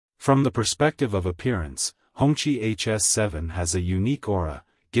From the perspective of appearance, Hongqi HS7 has a unique aura,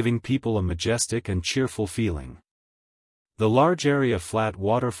 giving people a majestic and cheerful feeling. The large area flat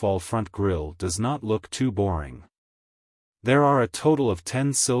waterfall front grille does not look too boring. There are a total of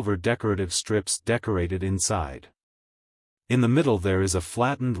 10 silver decorative strips decorated inside. In the middle there is a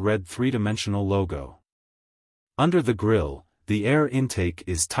flattened red three-dimensional logo. Under the grille, the air intake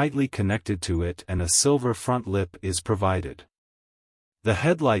is tightly connected to it and a silver front lip is provided. The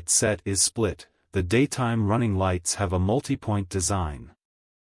headlight set is split, the daytime running lights have a multi-point design.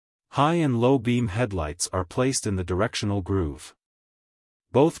 High and low beam headlights are placed in the directional groove.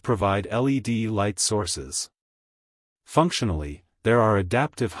 Both provide LED light sources. Functionally, there are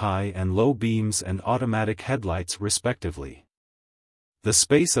adaptive high and low beams and automatic headlights respectively. The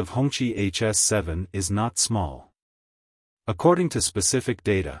space of Hongqi HS7 is not small. According to specific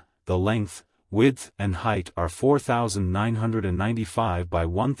data, the length, width and height are 4,995 by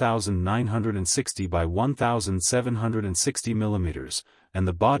 1,960 by 1,760 mm, and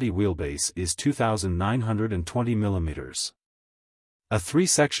the body wheelbase is 2,920 mm. A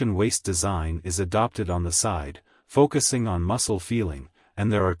three-section waist design is adopted on the side, focusing on muscle feeling, and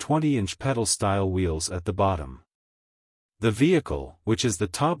there are 20-inch pedal-style wheels at the bottom. The vehicle, which is the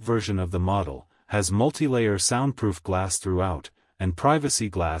top version of the model, has multi-layer soundproof glass throughout, and privacy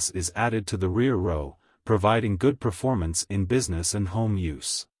glass is added to the rear row, providing good performance in business and home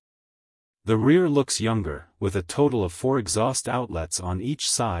use. The rear looks younger, with a total of 4 exhaust outlets on each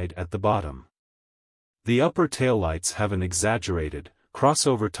side at the bottom. The upper taillights have an exaggerated,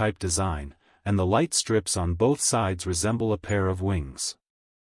 crossover-type design, and the light strips on both sides resemble a pair of wings.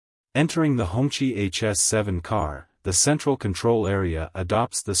 Entering the Hongqi HS7 car, the central control area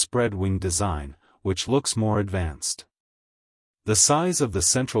adopts the spread wing design, which looks more advanced. The size of the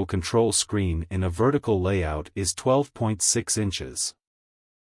central control screen in a vertical layout is 12.6 inches.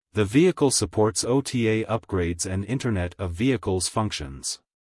 The vehicle supports OTA upgrades and Internet of Vehicles functions.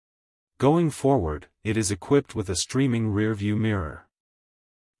 Going forward, it is equipped with a streaming rear-view mirror.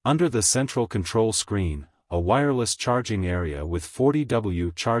 Under the central control screen, a wireless charging area with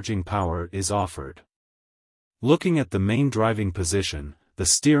 40W charging power is offered. Looking at the main driving position, the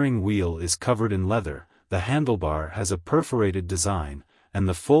steering wheel is covered in leather, the handlebar has a perforated design, and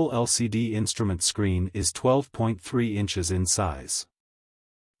the full LCD instrument screen is 12.3 inches in size.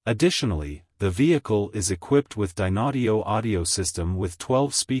 Additionally, the vehicle is equipped with Dynaudio audio system with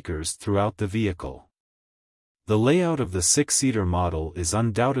 12 speakers throughout the vehicle. The layout of the 6-seater model is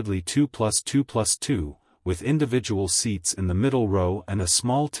undoubtedly 2+2+2, with individual seats in the middle row and a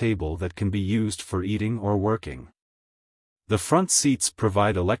small table that can be used for eating or working. The front seats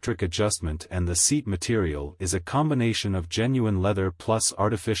provide electric adjustment and the seat material is a combination of genuine leather plus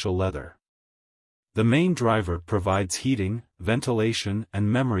artificial leather. The main driver provides heating, ventilation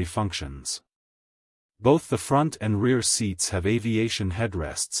and memory functions. Both the front and rear seats have aviation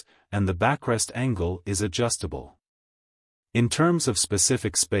headrests, and the backrest angle is adjustable. In terms of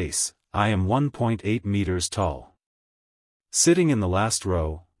specific space, I am 1.8 meters tall. Sitting in the last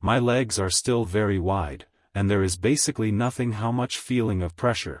row, my legs are still very wide, and there is basically nothing how much feeling of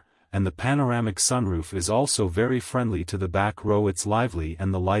pressure, and the panoramic sunroof is also very friendly to the back row. It's lively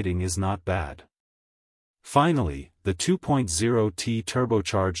and the lighting is not bad. Finally, the 2.0T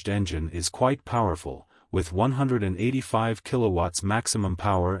turbocharged engine is quite powerful, with 185 kilowatts maximum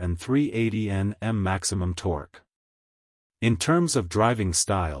power and 380 Nm maximum torque. In terms of driving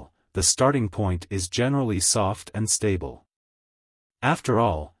style, the starting point is generally soft and stable. After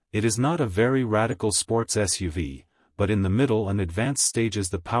all, it is not a very radical sports SUV, but in the middle and advanced stages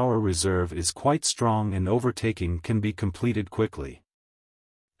the power reserve is quite strong and overtaking can be completed quickly.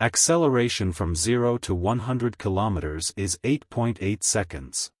 Acceleration from 0 to 100 km is 8.8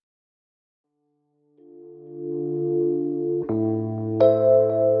 seconds.